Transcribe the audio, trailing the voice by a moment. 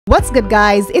What's good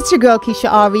guys, it's your girl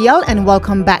Keisha Ariel and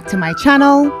welcome back to my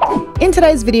channel. In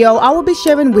today's video, I will be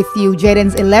sharing with you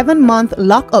Jayden's 11-month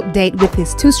lock update with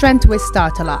his 2-strand twist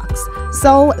starter locks.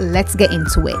 So let's get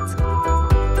into it.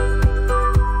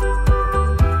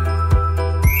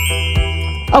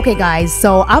 Okay guys,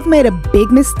 so I've made a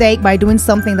big mistake by doing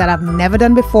something that I've never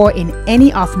done before in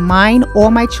any of mine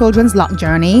or my children's lock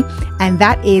journey, and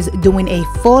that is doing a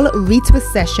full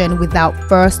retwist session without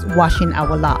first washing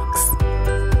our locks.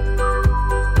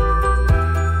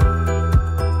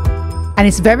 And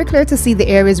it's very clear to see the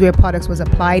areas where products was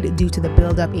applied due to the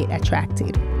buildup it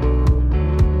attracted.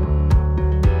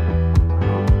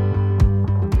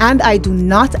 And I do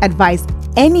not advise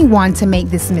anyone to make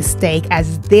this mistake,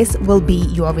 as this will be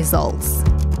your results.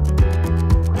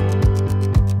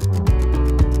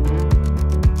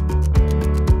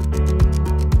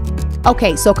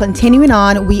 Okay, so continuing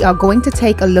on, we are going to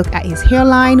take a look at his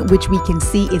hairline, which we can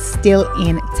see is still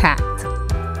intact.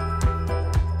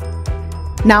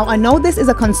 Now, I know this is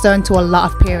a concern to a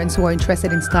lot of parents who are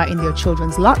interested in starting their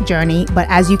children's lock journey, but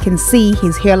as you can see,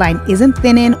 his hairline isn't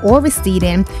thinning or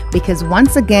receding, because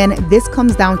once again, this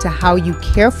comes down to how you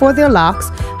care for their locks,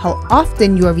 how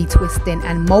often you are retwisting,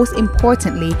 and most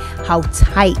importantly, how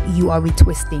tight you are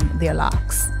retwisting their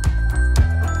locks.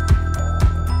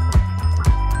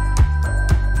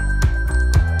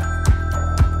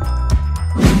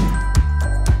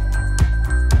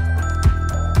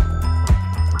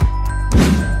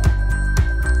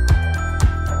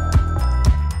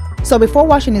 So before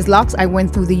washing his locks, I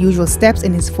went through the usual steps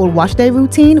in his full wash day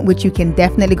routine, which you can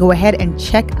definitely go ahead and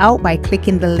check out by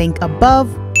clicking the link above.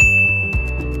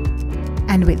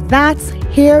 And with that,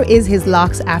 here is his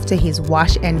locks after his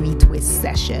wash and retwist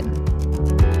session.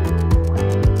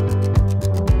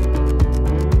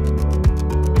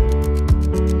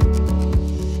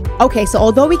 Okay, so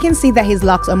although we can see that his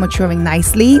locks are maturing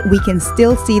nicely, we can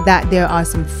still see that there are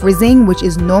some frizzing, which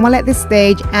is normal at this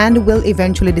stage and will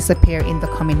eventually disappear in the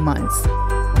coming months.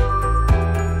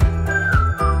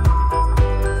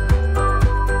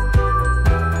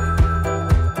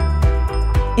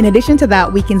 In addition to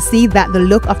that, we can see that the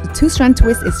look of the 2-strand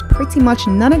twist is pretty much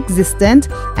non-existent,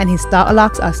 and his starter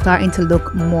locks are starting to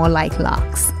look more like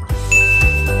locks.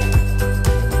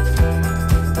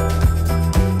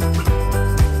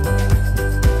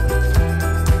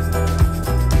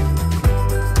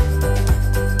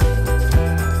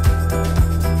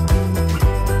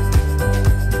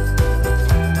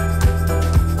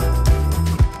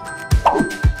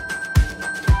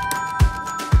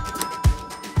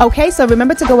 Okay, so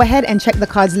remember to go ahead and check the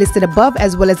cards listed above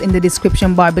as well as in the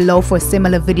description bar below for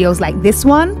similar videos like this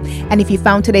one. And if you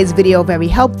found today's video very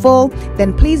helpful,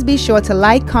 then please be sure to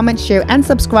like, comment, share, and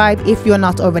subscribe if you're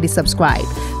not already subscribed.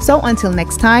 So until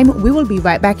next time, we will be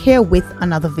right back here with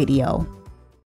another video.